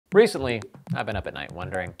Recently, I've been up at night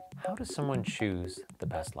wondering, how does someone choose the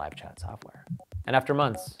best live chat software? And after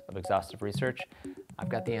months of exhaustive research, I've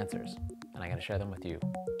got the answers, and I'm going to share them with you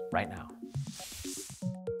right now.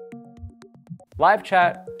 Live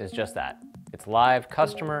chat is just that. It's live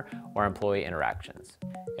customer or employee interactions.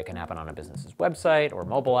 It can happen on a business's website or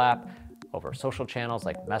mobile app, over social channels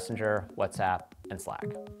like Messenger, WhatsApp, and Slack.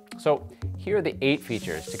 So here are the 8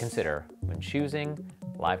 features to consider when choosing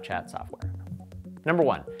live chat software. Number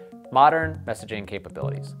 1, modern messaging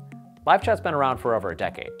capabilities. Live chat's been around for over a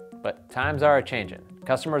decade, but times are changing.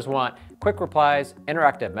 Customers want quick replies,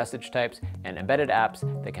 interactive message types, and embedded apps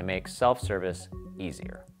that can make self-service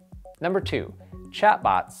easier. Number 2,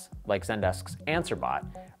 chatbots like Zendesk's AnswerBot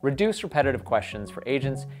reduce repetitive questions for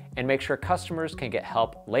agents and make sure customers can get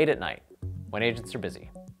help late at night when agents are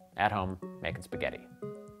busy, at home making spaghetti.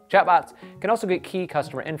 Chatbots can also get key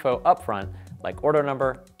customer info upfront like order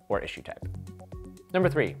number or issue type. Number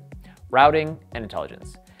 3, routing and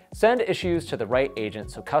intelligence. Send issues to the right agent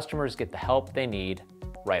so customers get the help they need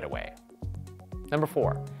right away. Number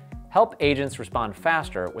 4, help agents respond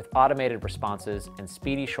faster with automated responses and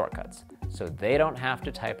speedy shortcuts so they don't have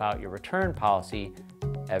to type out your return policy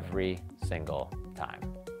every single time.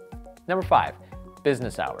 Number 5,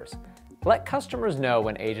 business hours. Let customers know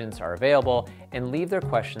when agents are available and leave their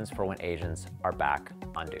questions for when agents are back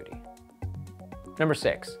on duty. Number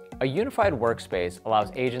 6, a unified workspace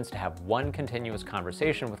allows agents to have one continuous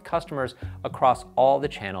conversation with customers across all the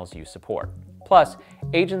channels you support. Plus,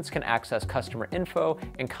 agents can access customer info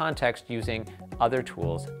and context using other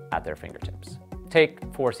tools at their fingertips. Take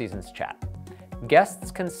 4 Seasons Chat.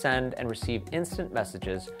 Guests can send and receive instant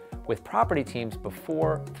messages with property teams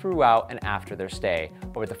before, throughout, and after their stay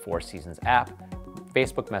over the 4 Seasons app,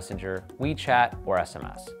 Facebook Messenger, WeChat, or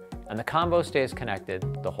SMS. And the convo stays connected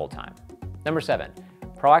the whole time. Number 7,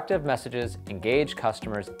 proactive messages engage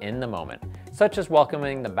customers in the moment, such as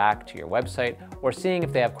welcoming them back to your website or seeing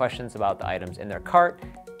if they have questions about the items in their cart,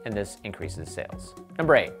 and this increases sales.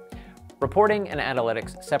 Number 8, reporting and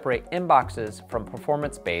analytics separate inboxes from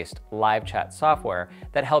performance-based live chat software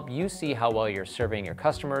that help you see how well you're serving your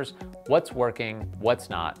customers, what's working, what's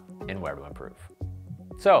not, and where to improve.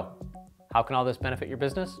 So, how can all this benefit your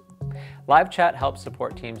business? Live chat helps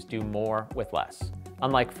support teams do more with less.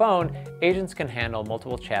 Unlike phone, agents can handle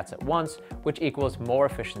multiple chats at once, which equals more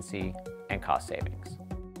efficiency and cost savings.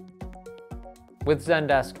 With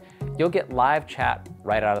Zendesk, you'll get live chat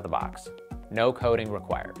right out of the box. No coding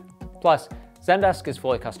required. Plus, Zendesk is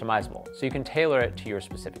fully customizable, so you can tailor it to your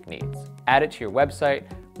specific needs. Add it to your website,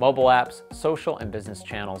 mobile apps, social and business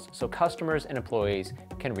channels so customers and employees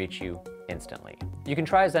can reach you instantly. You can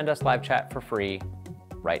try Zendesk Live Chat for free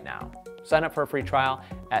right now. Sign up for a free trial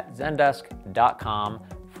at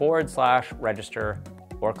zendesk.com/register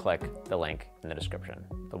or click the link in the description,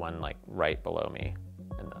 the one like right below me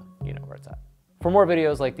in the, you know where it's at. For more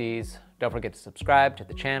videos like these, don't forget to subscribe to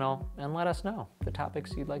the channel and let us know the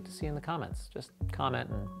topics you'd like to see in the comments. Just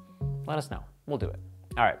comment and let us know. We'll do it.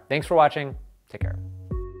 All right, thanks for watching. Take care.